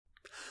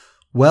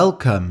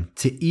Welcome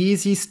to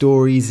Easy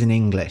Stories in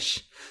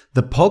English,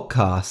 the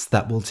podcast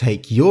that will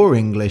take your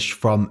English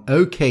from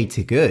okay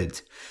to good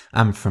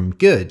and from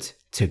good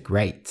to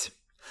great.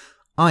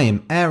 I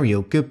am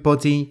Ariel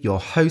Goodbody, your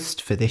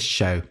host for this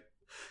show.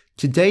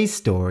 Today's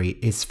story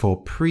is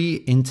for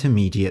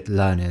pre-intermediate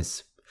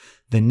learners.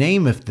 The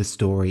name of the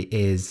story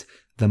is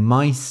The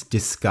Mice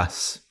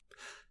Discuss.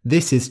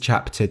 This is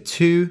chapter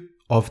 2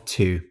 of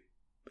 2.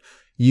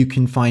 You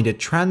can find a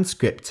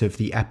transcript of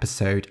the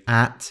episode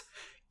at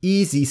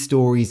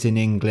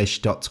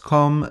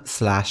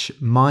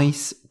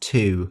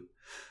easystoriesinenglish.com/mice2.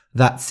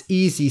 That's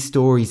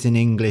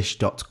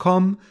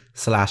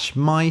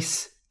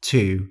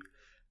easystoriesinenglish.com/mice2.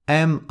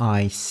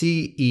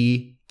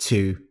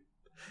 MICE2.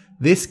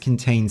 This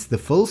contains the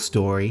full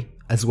story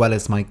as well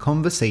as my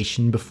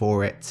conversation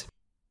before it.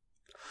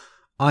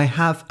 I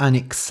have an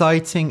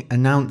exciting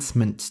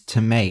announcement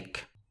to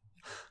make.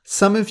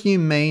 Some of you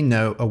may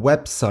know a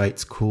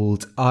website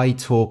called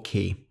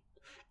italki.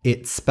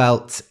 It's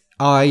spelt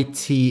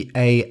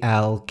ITALKI.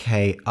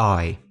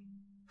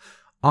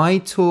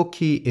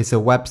 italki is a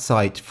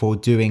website for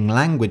doing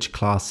language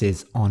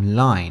classes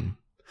online.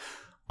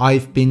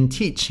 I've been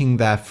teaching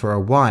there for a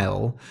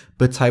while,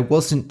 but I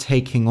wasn't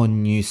taking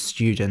on new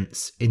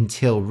students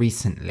until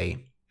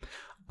recently.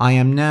 I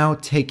am now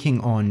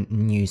taking on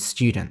new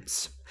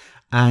students,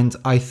 and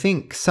I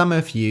think some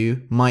of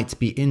you might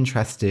be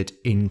interested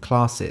in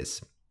classes.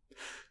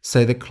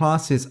 So the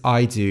classes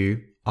I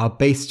do are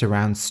based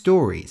around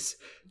stories,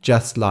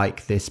 just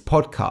like this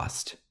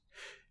podcast.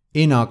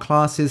 In our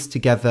classes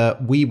together,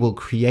 we will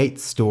create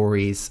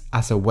stories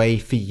as a way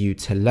for you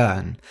to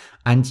learn,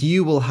 and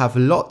you will have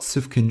lots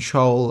of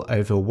control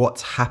over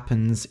what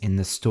happens in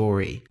the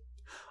story.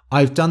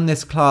 I've done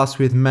this class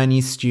with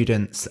many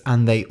students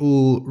and they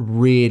all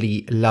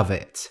really love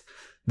it.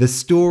 The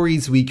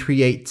stories we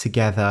create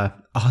together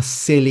are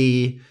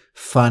silly,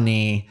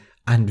 funny,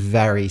 and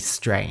very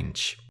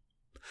strange.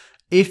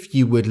 If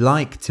you would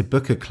like to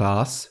book a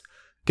class,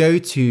 go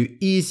to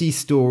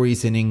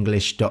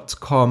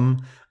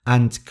easystoriesinenglish.com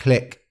and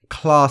click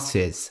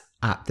Classes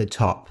at the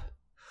top.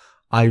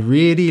 I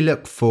really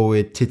look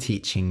forward to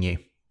teaching you.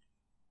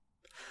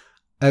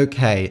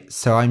 Okay,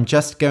 so I'm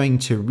just going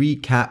to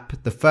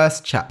recap the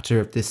first chapter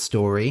of this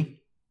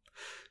story.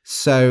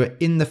 So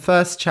in the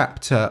first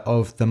chapter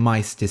of The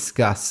Mice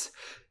Discuss,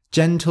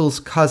 Gentle's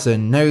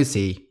cousin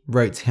Nosy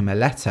wrote him a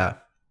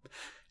letter.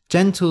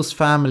 Gentle's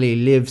family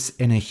lives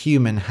in a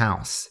human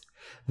house.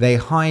 They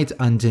hide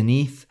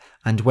underneath,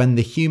 and when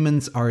the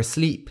humans are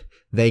asleep,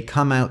 they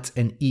come out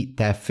and eat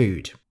their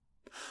food.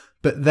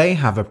 But they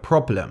have a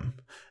problem.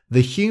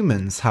 The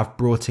humans have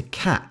brought a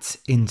cat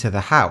into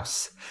the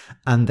house,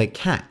 and the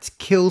cat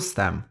kills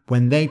them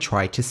when they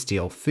try to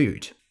steal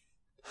food.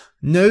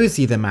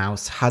 Nosy the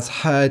mouse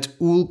has heard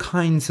all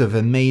kinds of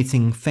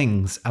amazing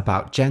things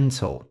about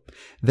Gentle.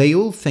 They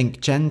all think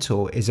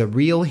Gentle is a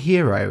real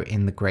hero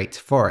in the Great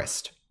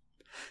Forest.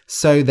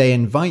 So they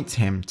invite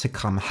him to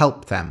come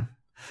help them.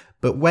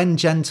 But when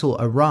Gentle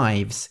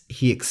arrives,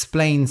 he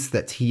explains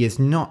that he is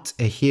not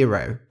a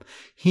hero.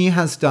 He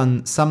has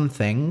done some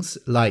things,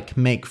 like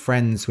make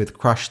friends with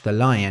Crush the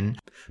Lion,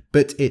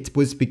 but it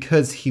was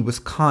because he was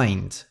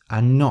kind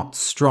and not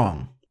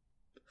strong.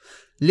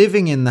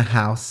 Living in the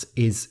house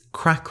is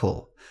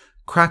Crackle.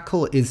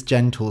 Crackle is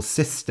Gentle's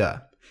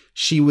sister.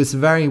 She was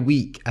very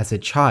weak as a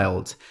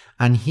child,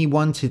 and he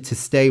wanted to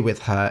stay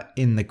with her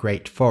in the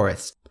Great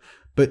Forest.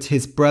 But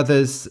his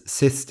brothers,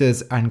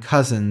 sisters, and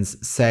cousins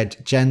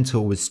said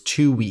Gentle was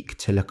too weak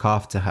to look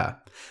after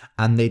her,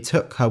 and they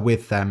took her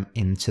with them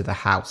into the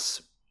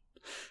house.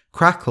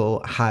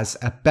 Crackle has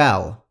a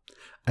bell,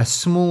 a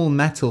small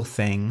metal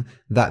thing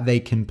that they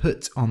can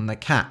put on the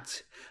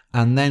cat,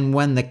 and then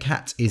when the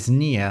cat is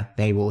near,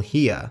 they will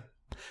hear.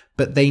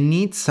 But they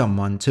need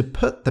someone to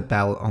put the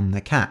bell on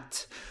the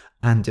cat,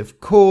 and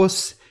of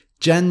course,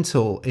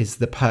 Gentle is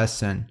the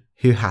person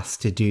who has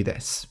to do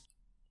this.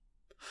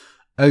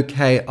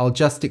 Okay, I'll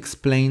just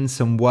explain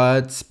some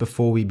words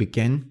before we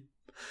begin.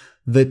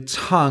 The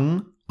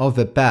tongue of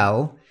a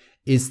bell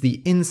is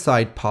the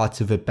inside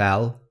part of a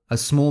bell, a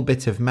small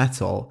bit of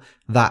metal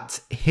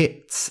that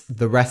hits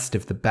the rest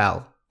of the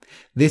bell.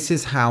 This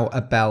is how a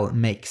bell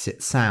makes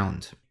its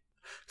sound.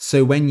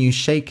 So when you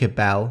shake a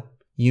bell,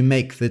 you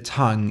make the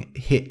tongue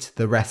hit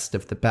the rest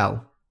of the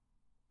bell.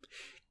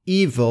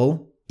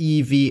 Evil,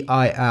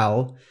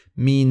 EVIL,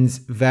 means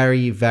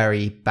very,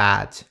 very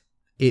bad.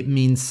 It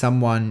means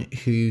someone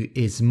who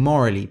is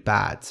morally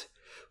bad.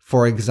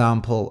 For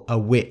example, a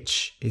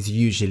witch is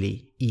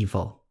usually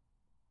evil.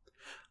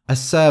 A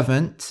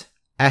servant,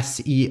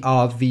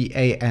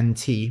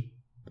 SERVANT,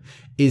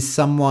 is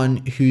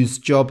someone whose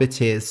job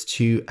it is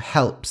to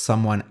help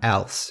someone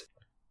else.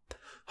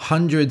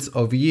 Hundreds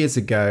of years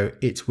ago,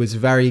 it was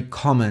very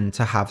common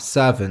to have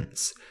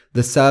servants.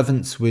 The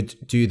servants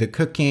would do the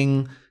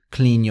cooking,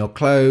 clean your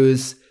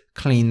clothes,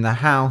 clean the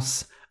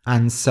house,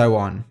 and so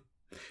on.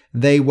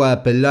 They were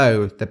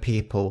below the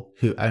people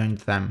who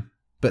owned them,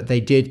 but they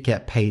did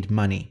get paid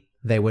money.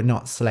 They were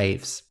not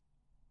slaves.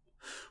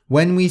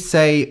 When we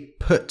say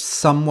put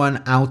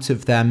someone out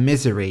of their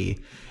misery,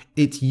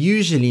 it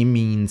usually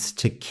means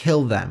to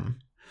kill them.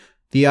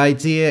 The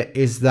idea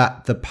is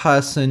that the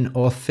person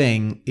or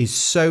thing is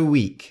so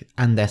weak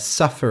and they're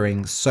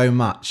suffering so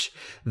much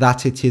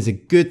that it is a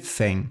good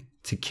thing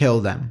to kill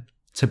them,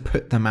 to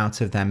put them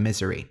out of their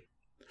misery.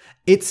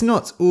 It's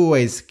not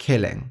always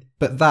killing,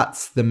 but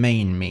that's the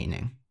main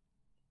meaning.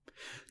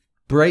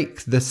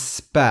 Break the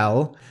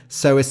spell.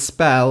 So a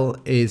spell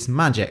is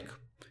magic.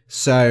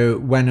 So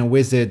when a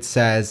wizard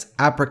says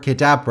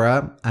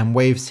abracadabra and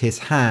waves his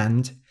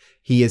hand,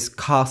 he is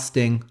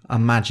casting a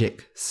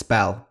magic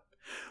spell.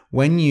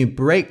 When you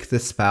break the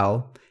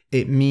spell,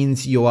 it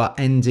means you are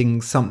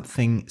ending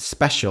something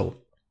special.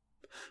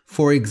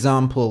 For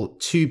example,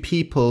 two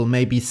people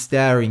may be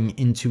staring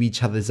into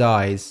each other's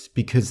eyes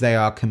because they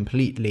are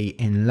completely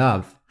in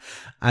love,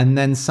 and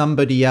then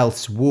somebody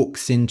else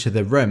walks into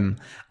the room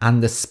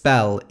and the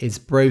spell is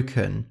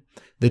broken.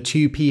 The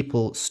two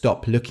people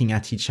stop looking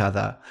at each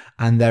other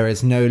and there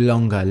is no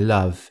longer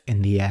love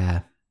in the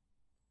air.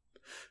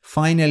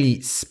 Finally,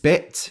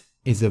 spit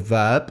is a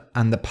verb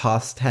and the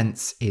past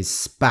tense is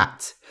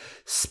spat.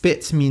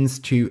 Spit means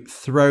to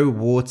throw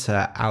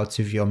water out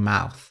of your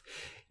mouth.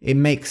 It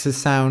makes a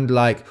sound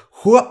like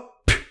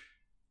whoop.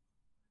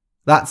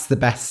 That's the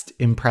best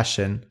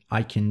impression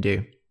I can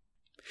do.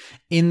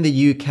 In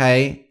the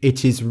UK,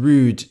 it is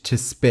rude to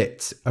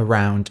spit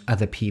around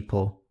other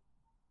people.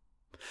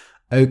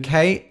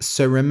 Okay,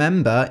 so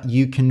remember,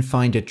 you can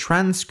find a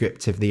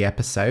transcript of the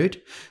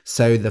episode,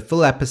 so the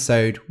full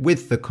episode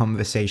with the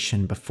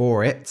conversation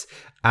before it,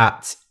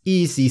 at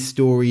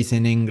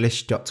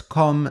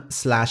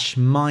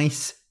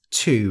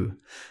easystoriesinenglish.com/mice2.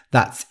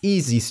 That's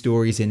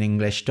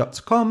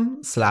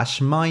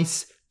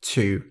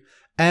easystoriesinenglish.com/mice2.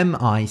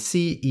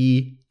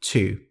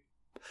 MICE2.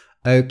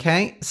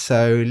 Okay,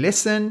 so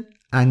listen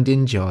and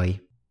enjoy.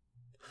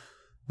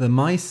 The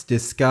Mice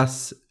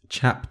Discuss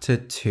Chapter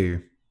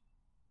 2.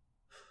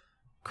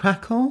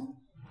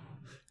 Crackle?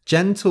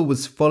 Gentle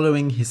was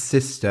following his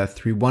sister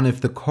through one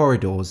of the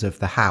corridors of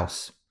the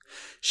house.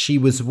 She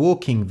was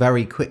walking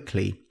very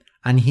quickly,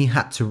 and he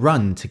had to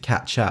run to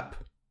catch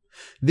up.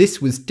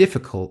 This was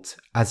difficult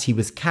as he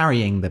was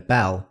carrying the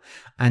bell,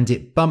 and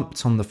it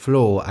bumped on the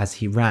floor as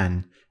he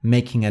ran,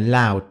 making a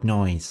loud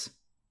noise.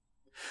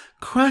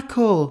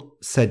 Crackle,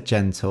 said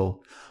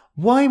Gentle,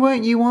 why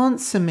won't you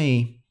answer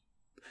me?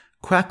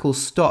 Crackle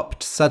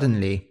stopped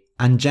suddenly,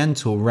 and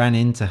Gentle ran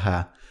into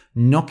her,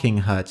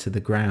 knocking her to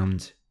the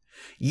ground.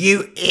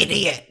 You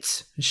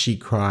idiot, she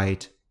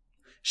cried.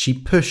 She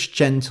pushed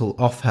Gentle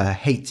off her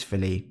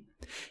hatefully.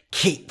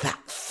 Keep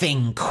that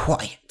thing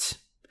quiet.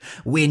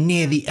 We're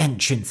near the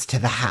entrance to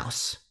the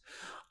house.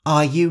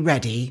 Are you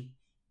ready?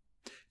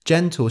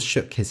 Gentle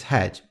shook his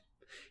head.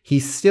 He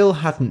still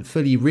hadn't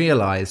fully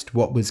realised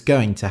what was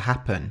going to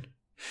happen.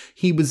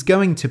 He was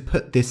going to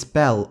put this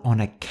bell on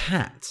a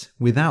cat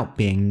without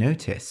being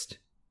noticed.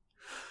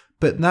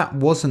 But that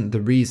wasn't the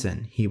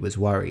reason he was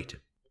worried.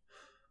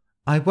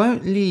 I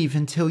won't leave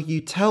until you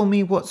tell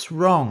me what's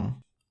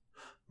wrong.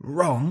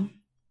 Wrong?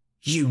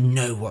 You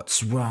know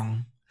what's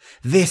wrong.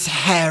 This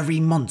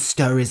hairy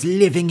monster is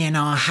living in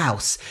our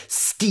house,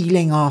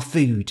 stealing our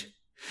food.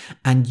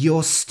 And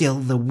you're still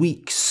the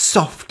weak,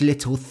 soft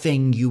little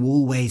thing you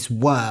always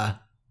were.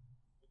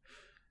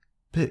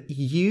 But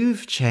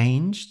you've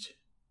changed.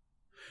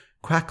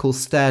 Crackle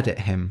stared at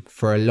him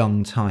for a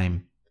long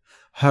time.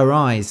 Her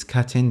eyes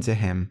cut into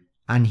him,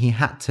 and he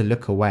had to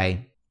look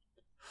away.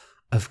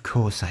 Of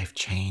course I've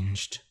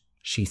changed,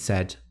 she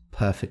said,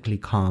 perfectly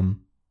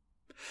calm.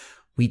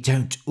 We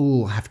don't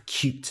all have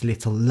cute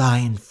little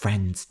lion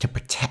friends to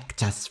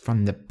protect us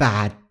from the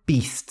bad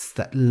beasts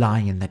that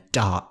lie in the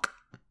dark.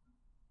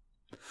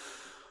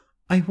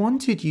 I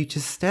wanted you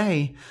to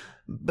stay,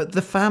 but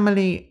the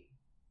family...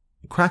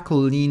 Crackle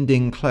leaned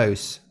in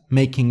close,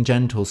 making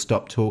Gentle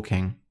stop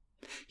talking.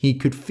 He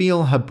could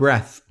feel her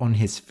breath on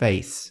his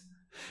face.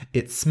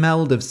 It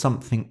smelled of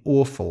something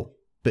awful,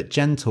 but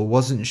Gentle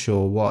wasn't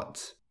sure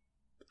what.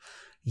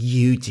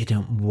 You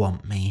didn't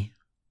want me.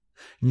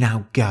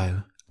 Now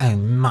go, oh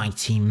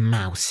mighty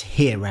mouse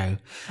hero,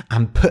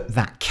 and put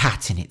that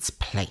cat in its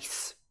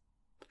place.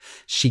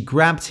 She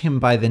grabbed him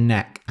by the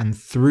neck and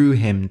threw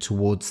him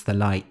towards the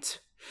light.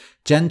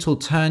 Gentle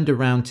turned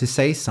around to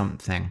say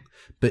something,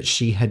 but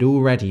she had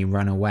already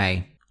run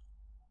away.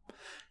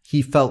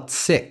 He felt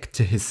sick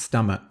to his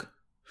stomach.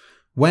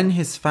 When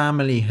his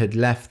family had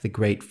left the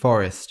great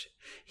forest,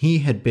 he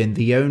had been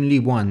the only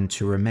one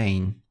to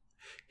remain.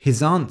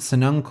 His aunts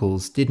and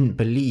uncles didn't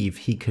believe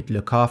he could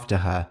look after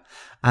her,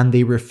 and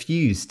they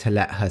refused to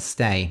let her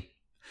stay.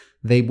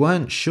 They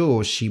weren't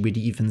sure she would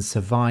even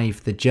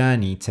survive the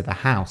journey to the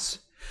house,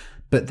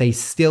 but they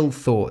still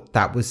thought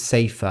that was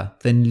safer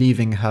than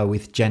leaving her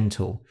with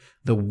Gentle,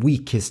 the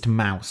weakest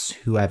mouse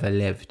who ever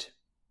lived.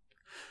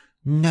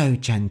 No,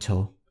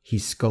 Gentle, he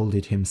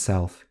scolded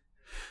himself.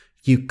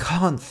 You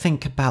can't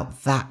think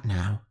about that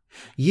now.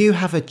 You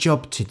have a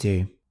job to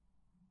do.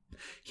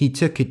 He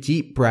took a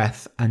deep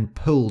breath and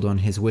pulled on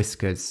his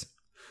whiskers.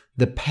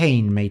 The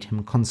pain made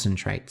him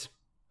concentrate.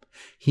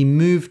 He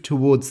moved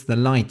towards the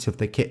light of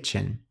the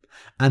kitchen,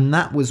 and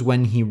that was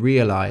when he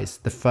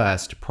realized the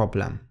first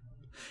problem.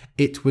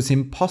 It was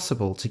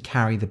impossible to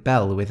carry the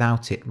bell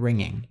without it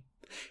ringing.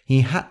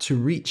 He had to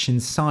reach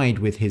inside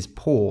with his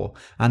paw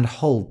and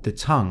hold the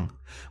tongue,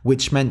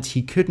 which meant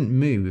he couldn't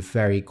move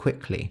very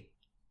quickly.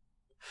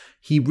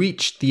 He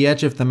reached the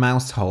edge of the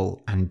mouse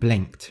hole and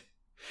blinked.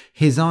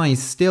 His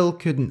eyes still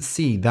couldn't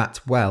see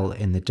that well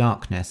in the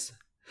darkness.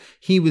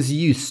 He was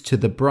used to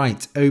the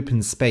bright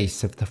open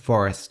space of the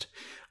forest,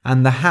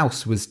 and the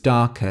house was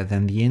darker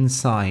than the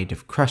inside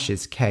of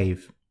Crush's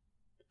cave.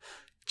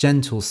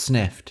 Gentle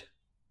sniffed.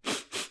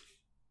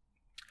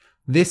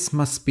 This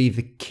must be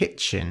the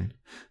kitchen,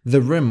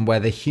 the room where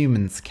the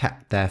humans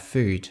kept their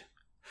food.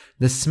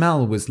 The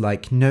smell was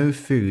like no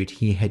food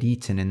he had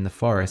eaten in the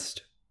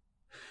forest.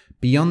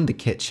 Beyond the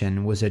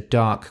kitchen was a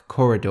dark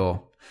corridor,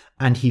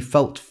 and he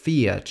felt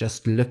fear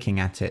just looking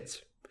at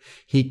it.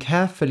 He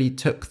carefully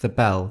took the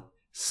bell,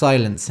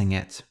 silencing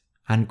it,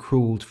 and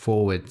crawled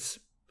forwards.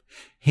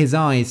 His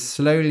eyes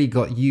slowly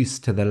got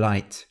used to the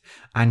light,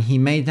 and he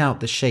made out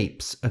the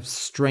shapes of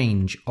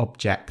strange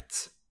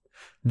objects.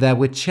 There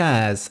were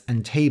chairs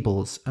and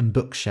tables and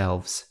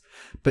bookshelves,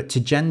 but to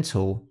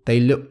Gentle they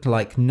looked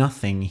like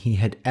nothing he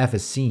had ever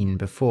seen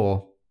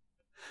before.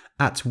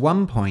 At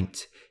one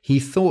point, he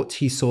thought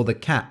he saw the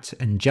cat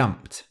and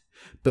jumped,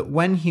 but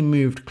when he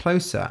moved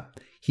closer,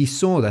 he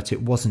saw that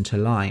it wasn't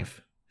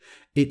alive.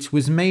 It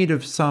was made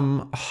of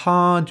some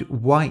hard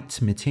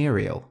white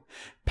material,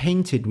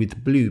 painted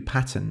with blue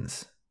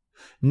patterns.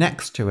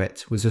 Next to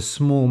it was a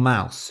small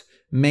mouse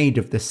made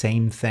of the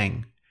same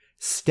thing,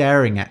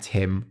 staring at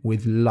him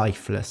with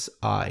lifeless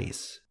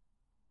eyes.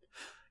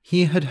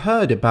 He had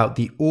heard about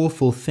the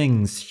awful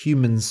things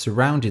humans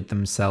surrounded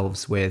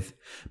themselves with,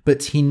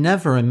 but he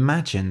never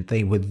imagined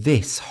they were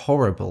this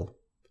horrible.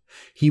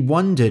 He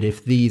wondered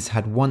if these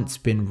had once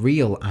been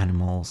real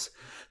animals,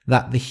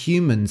 that the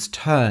humans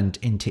turned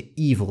into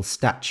evil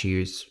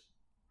statues.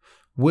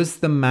 Was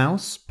the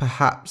mouse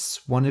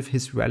perhaps one of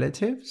his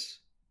relatives?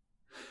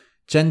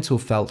 Gentle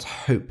felt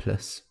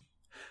hopeless.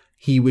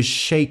 He was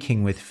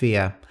shaking with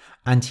fear,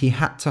 and he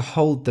had to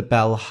hold the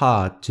bell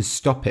hard to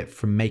stop it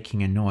from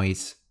making a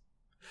noise.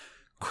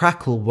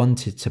 Crackle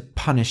wanted to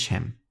punish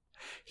him.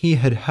 He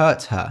had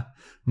hurt her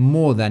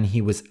more than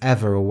he was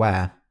ever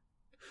aware.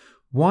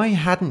 Why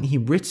hadn't he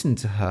written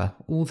to her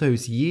all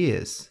those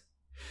years?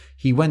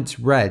 He went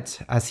red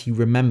as he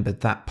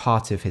remembered that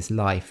part of his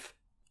life.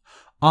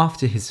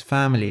 After his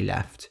family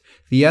left,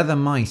 the other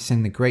mice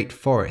in the great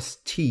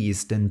forest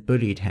teased and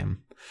bullied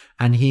him,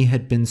 and he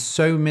had been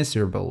so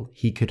miserable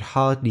he could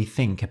hardly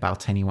think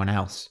about anyone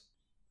else.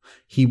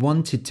 He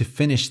wanted to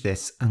finish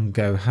this and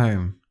go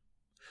home.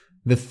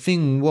 The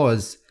thing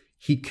was,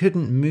 he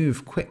couldn't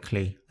move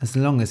quickly as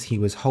long as he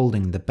was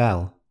holding the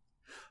bell.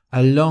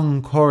 A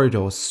long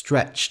corridor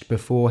stretched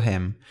before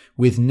him,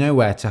 with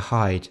nowhere to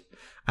hide,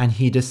 and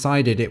he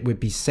decided it would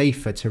be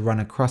safer to run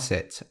across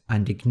it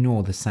and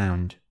ignore the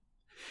sound.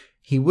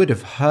 He would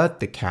have heard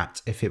the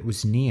cat if it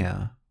was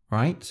near,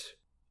 right?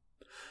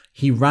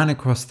 He ran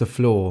across the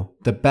floor,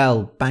 the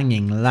bell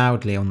banging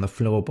loudly on the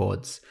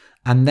floorboards,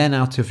 and then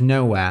out of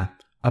nowhere,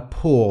 a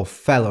paw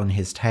fell on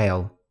his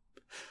tail.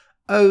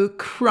 "Oh,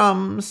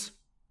 crumbs!"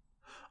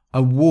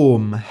 A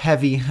warm,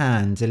 heavy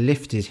hand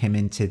lifted him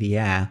into the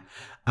air,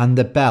 and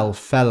the bell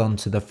fell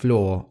onto the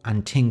floor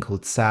and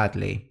tinkled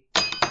sadly.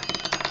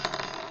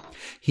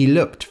 He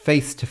looked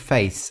face to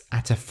face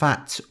at a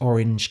fat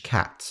orange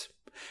cat.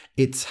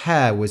 Its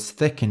hair was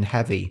thick and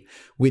heavy,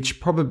 which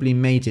probably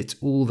made it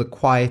all the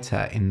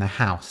quieter in the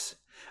house,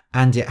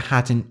 and it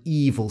had an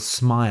evil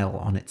smile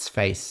on its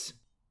face.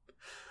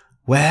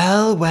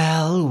 "Well,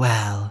 well,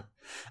 well,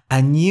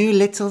 a new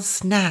little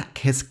snack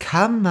has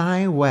come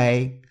my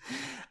way,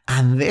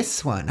 and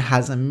this one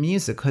has a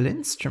musical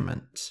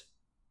instrument."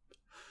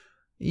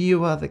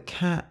 "You are the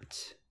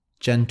cat,"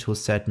 Gentle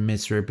said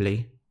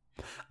miserably.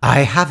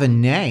 "I have a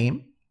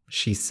name,"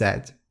 she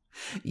said.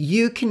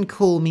 "You can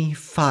call me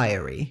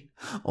Fiery,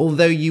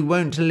 although you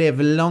won't live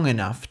long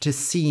enough to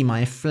see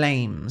my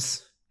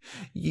flames.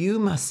 You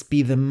must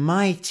be the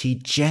mighty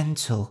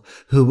Gentle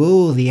who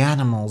all the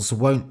animals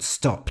won't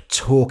stop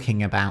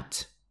talking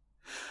about.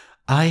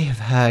 I have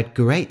heard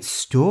great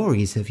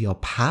stories of your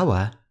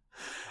power.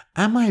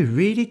 Am I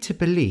really to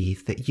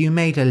believe that you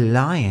made a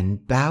lion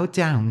bow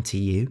down to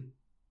you?"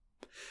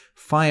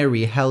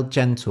 Fiery held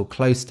Gentle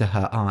close to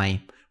her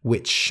eye,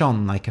 which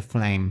shone like a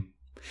flame.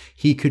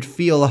 He could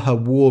feel her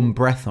warm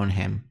breath on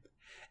him.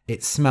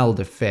 It smelled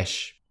of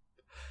fish.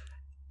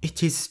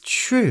 "It is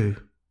true,"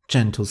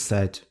 Gentle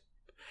said.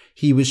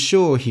 He was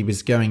sure he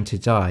was going to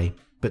die,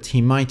 but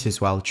he might as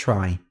well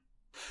try.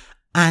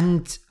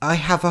 "And I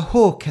have a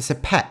hawk as a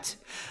pet,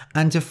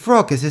 and a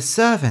frog as a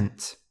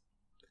servant."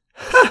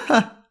 "Ha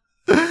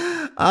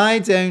ha! I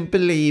don't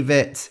believe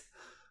it.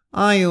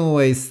 I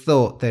always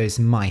thought those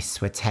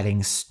mice were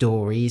telling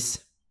stories.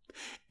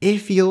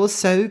 If you're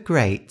so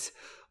great,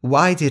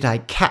 why did I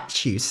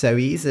catch you so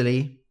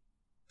easily?"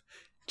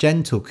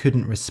 Gentle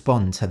couldn't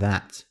respond to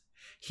that.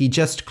 He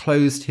just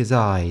closed his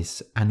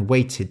eyes and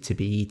waited to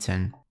be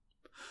eaten.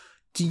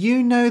 Do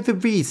you know the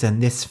reason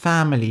this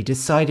family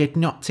decided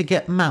not to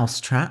get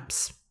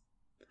mousetraps?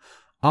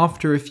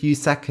 After a few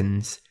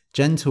seconds,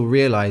 Gentle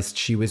realized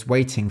she was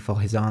waiting for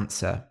his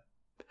answer.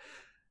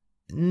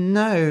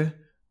 No,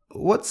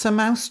 what's a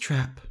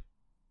mousetrap?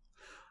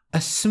 A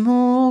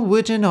small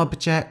wooden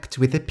object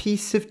with a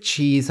piece of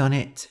cheese on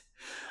it.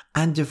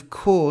 And of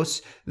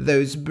course,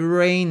 those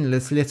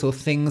brainless little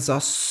things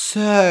are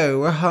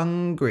so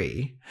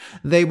hungry.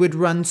 They would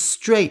run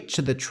straight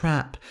to the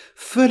trap,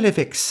 full of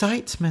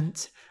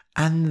excitement,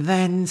 and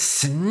then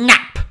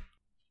snap!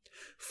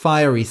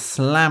 Fiery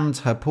slammed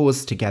her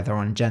paws together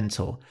on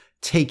Gentle,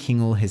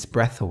 taking all his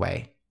breath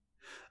away.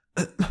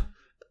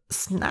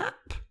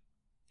 Snap,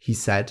 he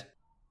said.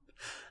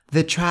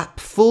 The trap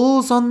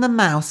falls on the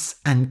mouse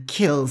and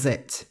kills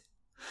it.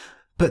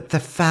 But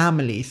the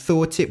family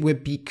thought it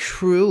would be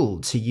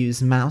cruel to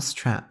use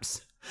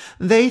mousetraps.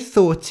 They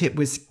thought it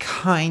was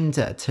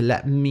kinder to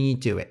let me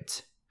do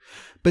it.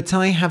 But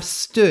I have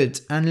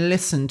stood and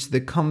listened to the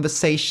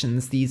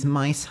conversations these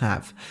mice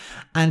have,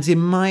 and in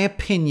my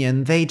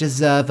opinion they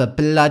deserve a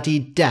bloody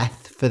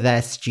death for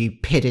their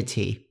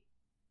stupidity.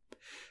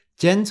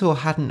 Gentle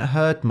hadn't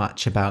heard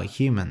much about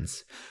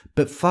humans,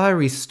 but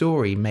Fiery's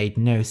story made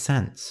no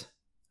sense.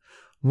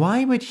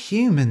 Why would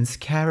humans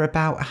care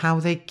about how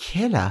they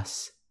kill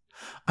us?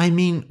 I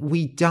mean,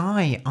 we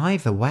die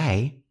either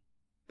way.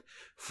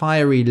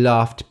 Fiery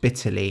laughed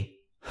bitterly.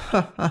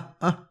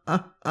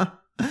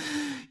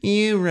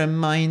 You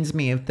remind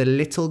me of the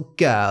little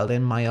girl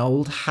in my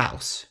old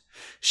house.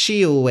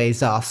 She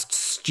always asked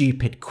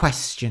stupid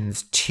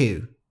questions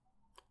too.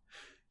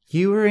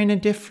 You were in a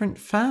different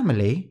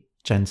family?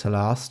 Gentle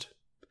asked.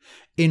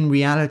 In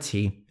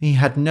reality, he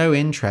had no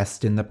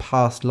interest in the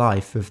past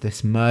life of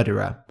this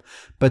murderer,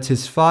 but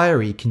as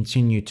Fiery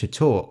continued to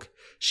talk,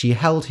 she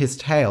held his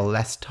tail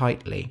less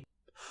tightly.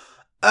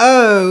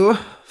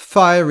 Oh!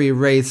 Fiery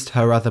raised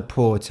her other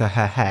paw to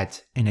her head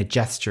in a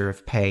gesture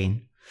of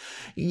pain.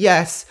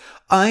 Yes,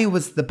 I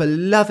was the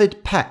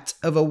beloved pet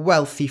of a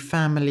wealthy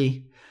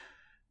family.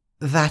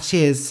 That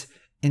is,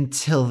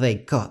 until they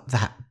got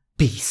that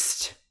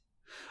beast.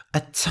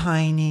 A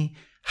tiny,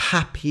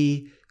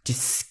 happy,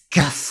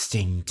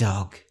 disgusting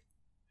dog.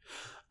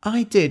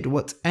 I did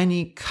what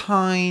any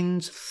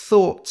kind,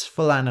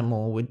 thoughtful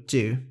animal would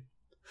do.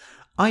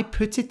 I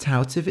put it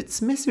out of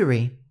its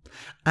misery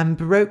and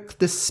broke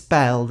the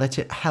spell that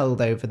it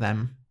held over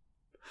them.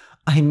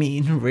 I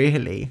mean,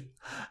 really,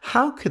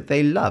 how could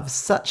they love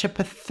such a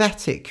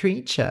pathetic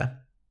creature?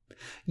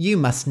 You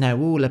must know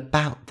all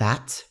about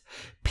that.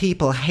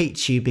 People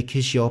hate you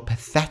because you're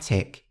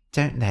pathetic,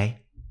 don't they?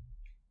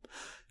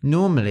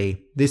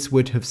 Normally, this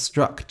would have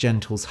struck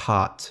Gentle's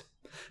heart,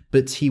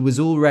 but he was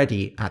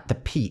already at the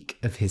peak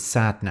of his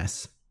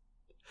sadness.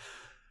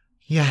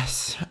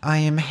 Yes, I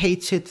am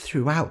hated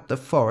throughout the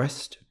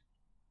forest.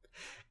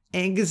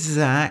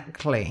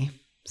 Exactly,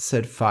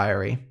 said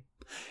Fiery.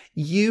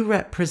 You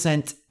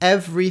represent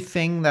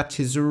everything that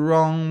is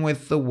wrong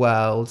with the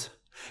world.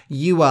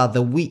 You are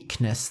the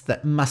weakness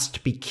that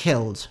must be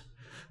killed.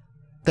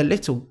 The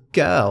little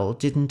girl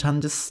didn't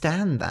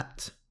understand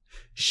that.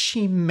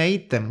 She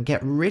made them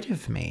get rid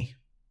of me.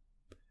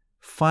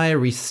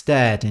 Fiery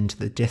stared into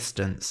the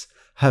distance,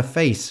 her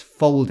face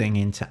folding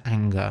into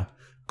anger,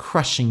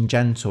 crushing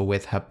Gentle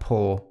with her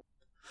paw.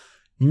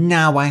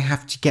 Now I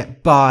have to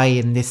get by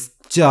in this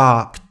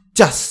dark,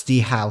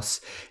 dusty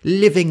house,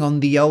 living on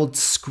the old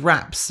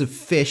scraps of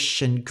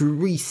fish and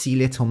greasy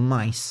little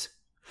mice.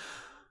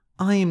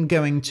 I am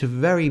going to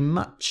very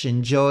much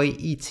enjoy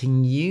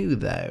eating you,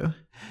 though.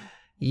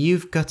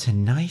 You've got a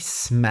nice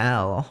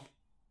smell.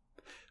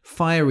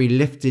 Fiery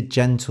lifted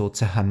Gentle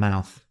to her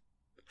mouth.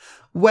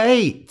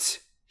 Wait,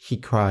 he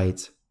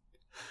cried.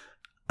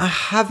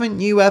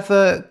 Haven't you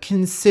ever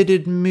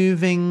considered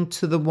moving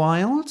to the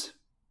wild?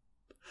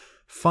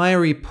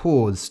 Fiery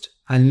paused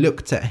and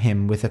looked at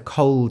him with a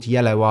cold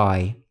yellow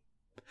eye.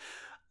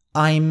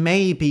 I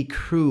may be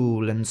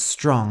cruel and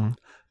strong,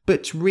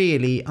 but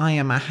really I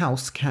am a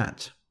house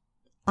cat.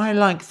 I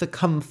like the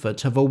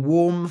comfort of a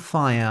warm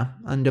fire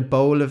and a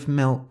bowl of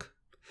milk,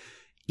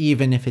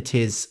 even if it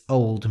is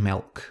old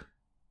milk.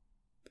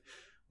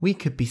 We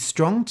could be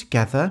strong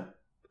together.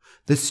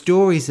 The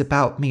stories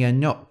about me are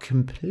not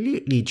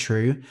completely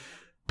true,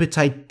 but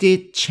I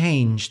did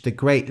change the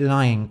great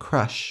lion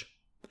Crush.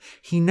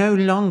 He no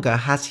longer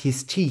has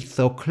his teeth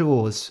or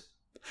claws,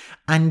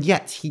 and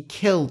yet he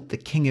killed the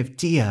king of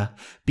deer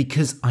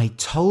because I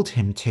told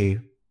him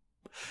to.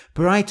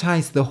 Bright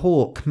Eyes the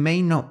hawk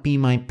may not be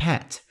my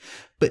pet,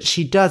 but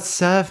she does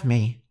serve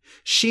me.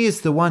 She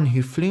is the one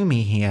who flew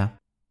me here.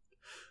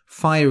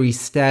 Fiery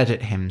stared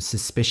at him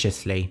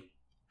suspiciously.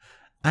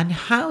 And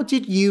how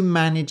did you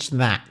manage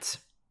that?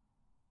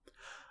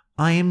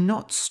 I am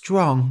not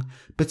strong,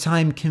 but I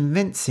am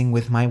convincing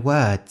with my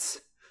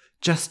words,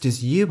 just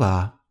as you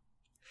are.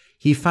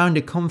 He found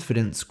a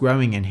confidence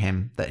growing in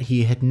him that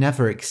he had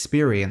never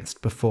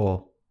experienced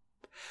before.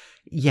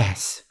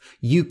 Yes,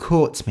 you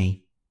caught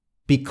me,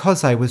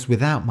 because I was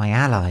without my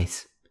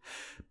allies.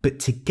 but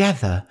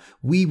together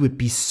we would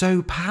be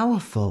so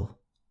powerful.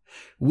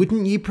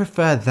 Wouldn't you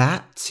prefer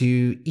that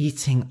to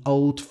eating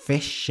old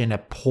fish in a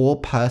poor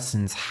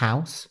person's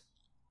house?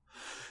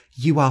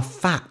 You are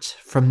fat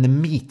from the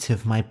meat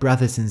of my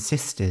brothers and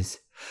sisters,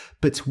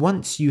 but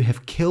once you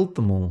have killed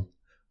them all,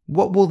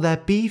 what will there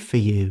be for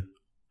you?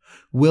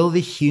 Will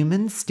the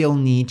humans still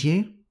need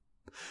you?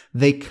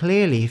 They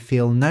clearly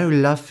feel no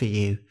love for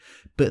you,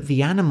 but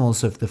the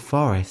animals of the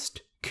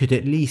forest could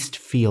at least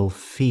feel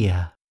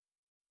fear.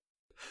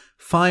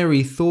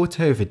 Fiery thought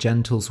over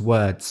Gentle's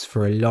words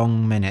for a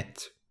long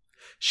minute.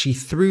 She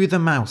threw the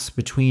mouse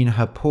between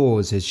her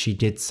paws as she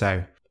did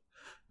so,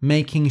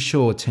 making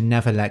sure to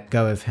never let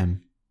go of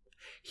him.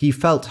 He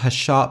felt her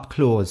sharp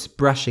claws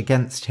brush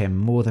against him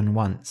more than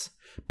once,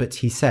 but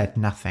he said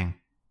nothing.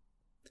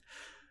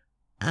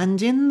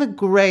 And in the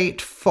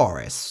great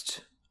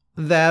forest,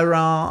 there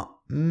are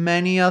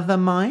many other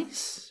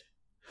mice?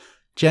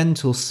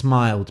 Gentle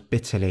smiled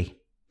bitterly.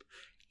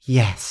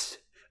 Yes,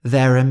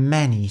 there are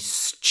many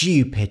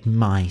stupid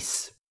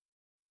mice.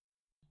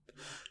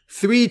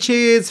 3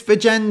 cheers for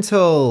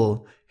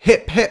Gentle!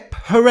 Hip hip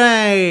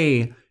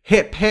hooray!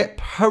 Hip hip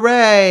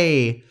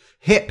hooray!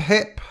 Hip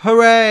hip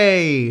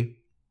hooray!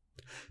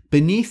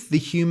 Beneath the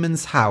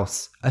human's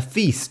house, a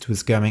feast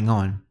was going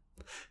on.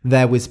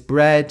 There was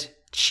bread,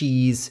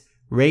 cheese,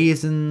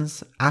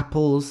 raisins,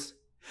 apples.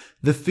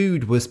 The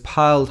food was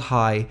piled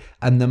high,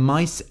 and the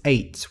mice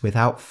ate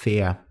without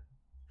fear.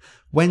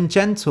 When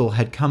Gentle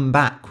had come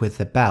back with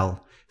the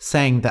bell,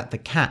 saying that the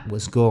cat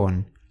was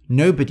gone,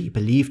 nobody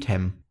believed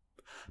him.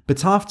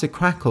 But after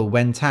Crackle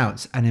went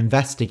out and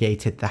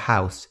investigated the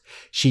house,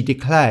 she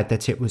declared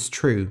that it was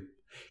true,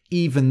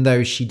 even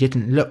though she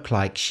didn't look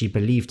like she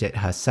believed it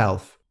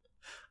herself.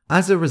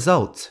 As a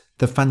result,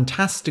 the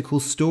fantastical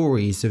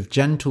stories of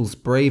Gentle's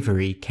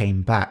bravery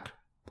came back.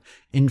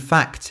 In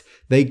fact,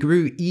 they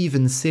grew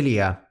even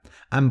sillier,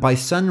 and by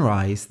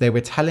sunrise they were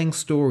telling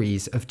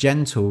stories of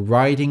Gentle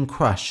riding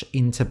Crush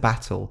into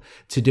battle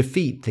to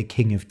defeat the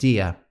King of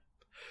Deer.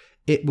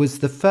 It was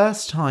the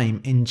first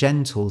time in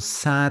Gentle's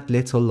sad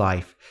little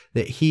life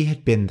that he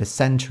had been the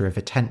centre of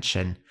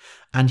attention,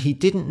 and he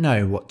didn't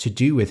know what to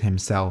do with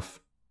himself.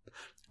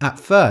 At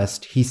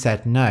first he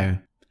said no,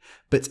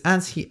 but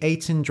as he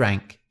ate and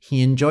drank,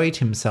 he enjoyed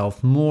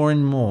himself more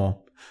and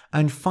more,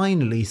 and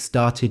finally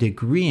started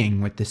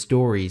agreeing with the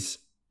stories.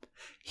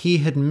 He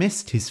had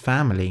missed his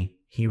family,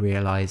 he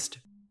realised.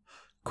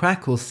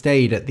 Crackle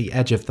stayed at the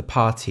edge of the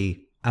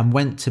party and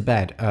went to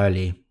bed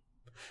early.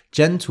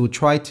 Gentle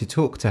tried to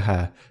talk to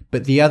her,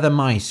 but the other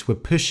mice were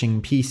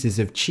pushing pieces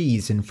of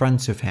cheese in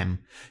front of him,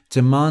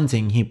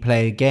 demanding he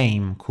play a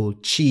game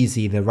called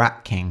Cheesy the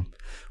Rat King,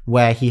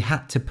 where he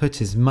had to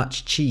put as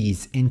much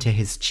cheese into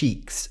his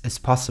cheeks as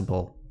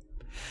possible.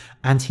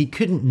 And he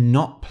couldn't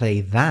not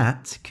play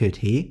that, could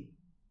he?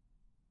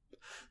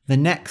 The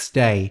next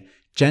day,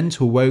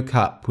 Gentle woke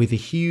up with a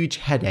huge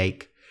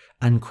headache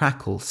and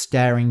Crackle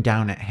staring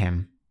down at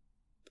him.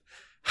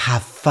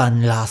 Have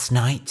fun last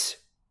night?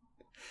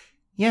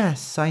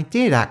 Yes, I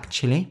did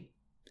actually.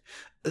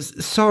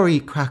 Sorry,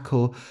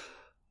 Crackle.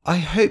 I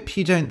hope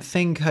you don't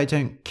think I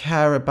don't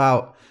care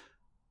about...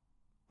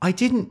 I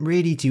didn't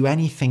really do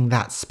anything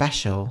that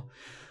special.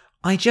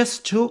 I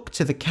just talked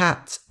to the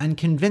cat and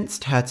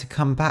convinced her to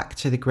come back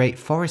to the Great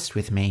Forest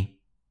with me.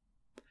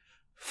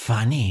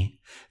 Funny,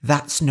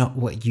 that's not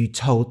what you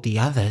told the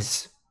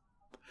others.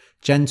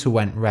 Gentle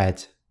went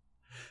red.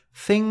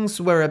 Things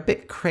were a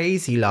bit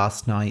crazy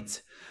last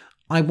night.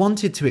 I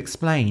wanted to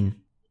explain.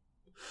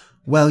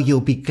 Well, you'll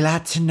be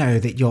glad to know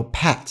that your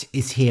pet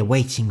is here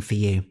waiting for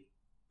you.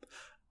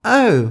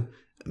 Oh,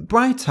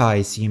 Bright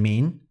Eyes, you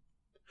mean?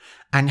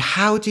 And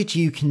how did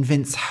you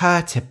convince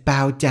her to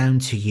bow down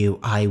to you,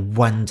 I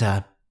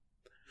wonder?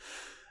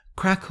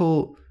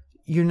 Crackle,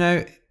 you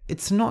know,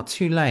 it's not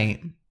too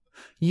late.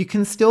 You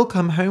can still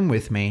come home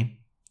with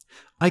me.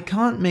 I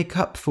can't make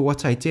up for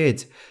what I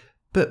did,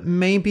 but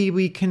maybe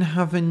we can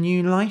have a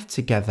new life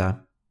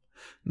together.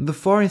 The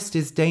forest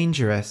is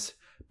dangerous,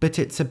 but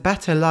it's a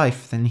better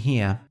life than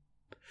here.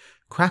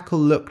 Crackle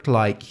looked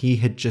like he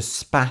had just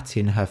spat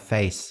in her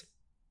face.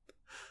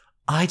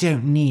 I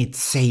don't need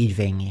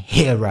saving,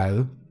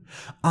 hero.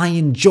 I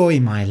enjoy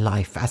my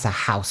life as a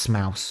house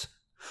mouse.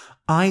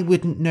 I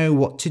wouldn't know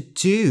what to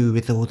do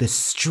with all the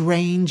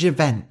strange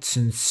events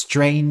and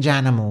strange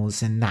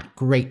animals in that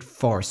great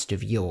forest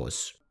of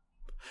yours.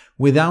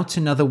 Without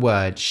another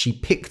word, she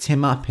picked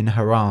him up in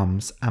her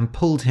arms and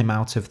pulled him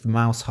out of the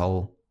mouse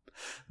hole.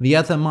 The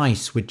other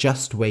mice were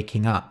just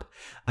waking up,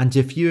 and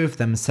a few of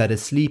them said a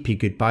sleepy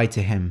goodbye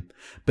to him,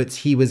 but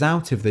he was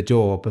out of the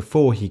door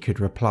before he could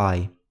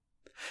reply.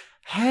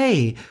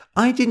 Hey,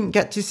 I didn't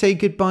get to say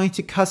goodbye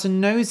to Cousin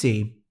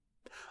Nosy.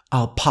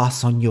 I'll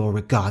pass on your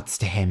regards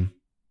to him.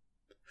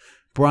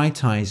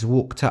 Bright Eyes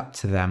walked up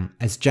to them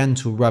as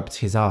Gentle rubbed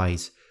his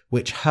eyes,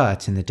 which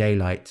hurt in the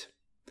daylight.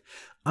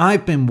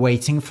 I've been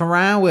waiting for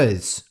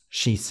hours,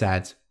 she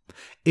said.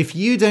 If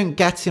you don't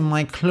get in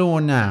my claw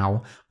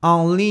now,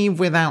 I'll leave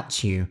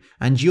without you,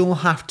 and you'll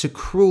have to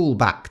crawl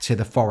back to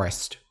the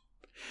forest.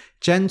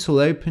 Gentle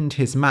opened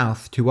his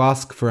mouth to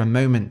ask for a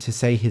moment to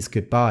say his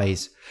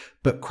goodbyes,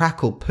 but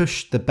Crackle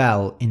pushed the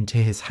bell into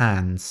his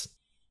hands.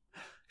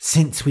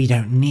 "Since we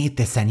don't need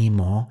this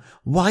anymore,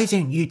 why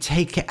don't you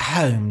take it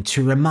home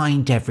to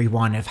remind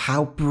everyone of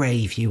how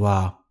brave you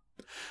are?"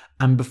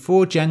 And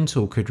before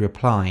Gentle could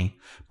reply,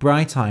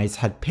 Bright Eyes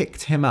had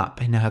picked him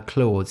up in her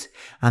claws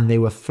and they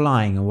were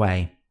flying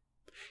away.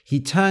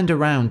 He turned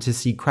around to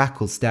see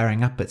Crackle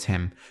staring up at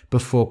him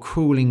before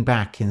crawling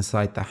back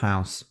inside the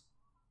house.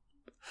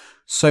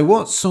 "So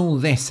what's all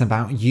this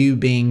about you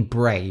being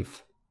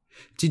brave?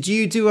 Did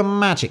you do a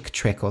magic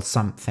trick or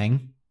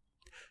something?"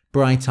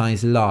 Bright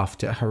Eyes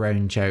laughed at her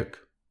own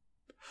joke.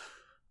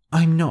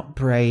 "I'm not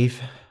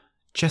brave,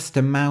 just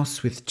a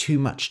mouse with too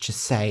much to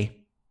say."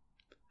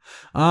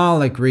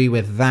 "I'll agree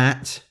with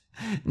that.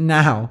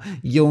 Now,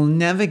 you'll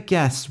never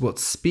guess what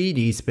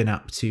Speedy's been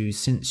up to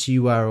since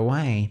you were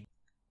away."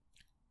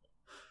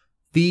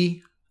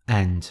 The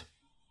end.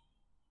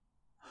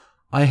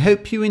 I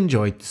hope you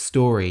enjoyed the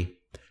story.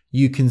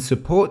 You can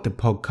support the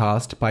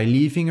podcast by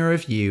leaving a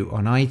review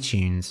on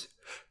iTunes.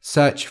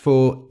 Search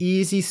for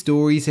Easy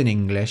Stories in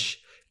English,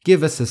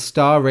 give us a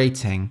star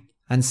rating,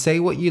 and say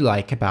what you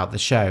like about the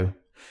show.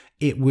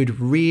 It would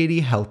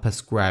really help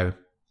us grow.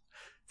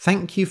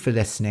 Thank you for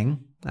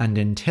listening, and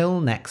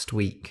until next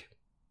week.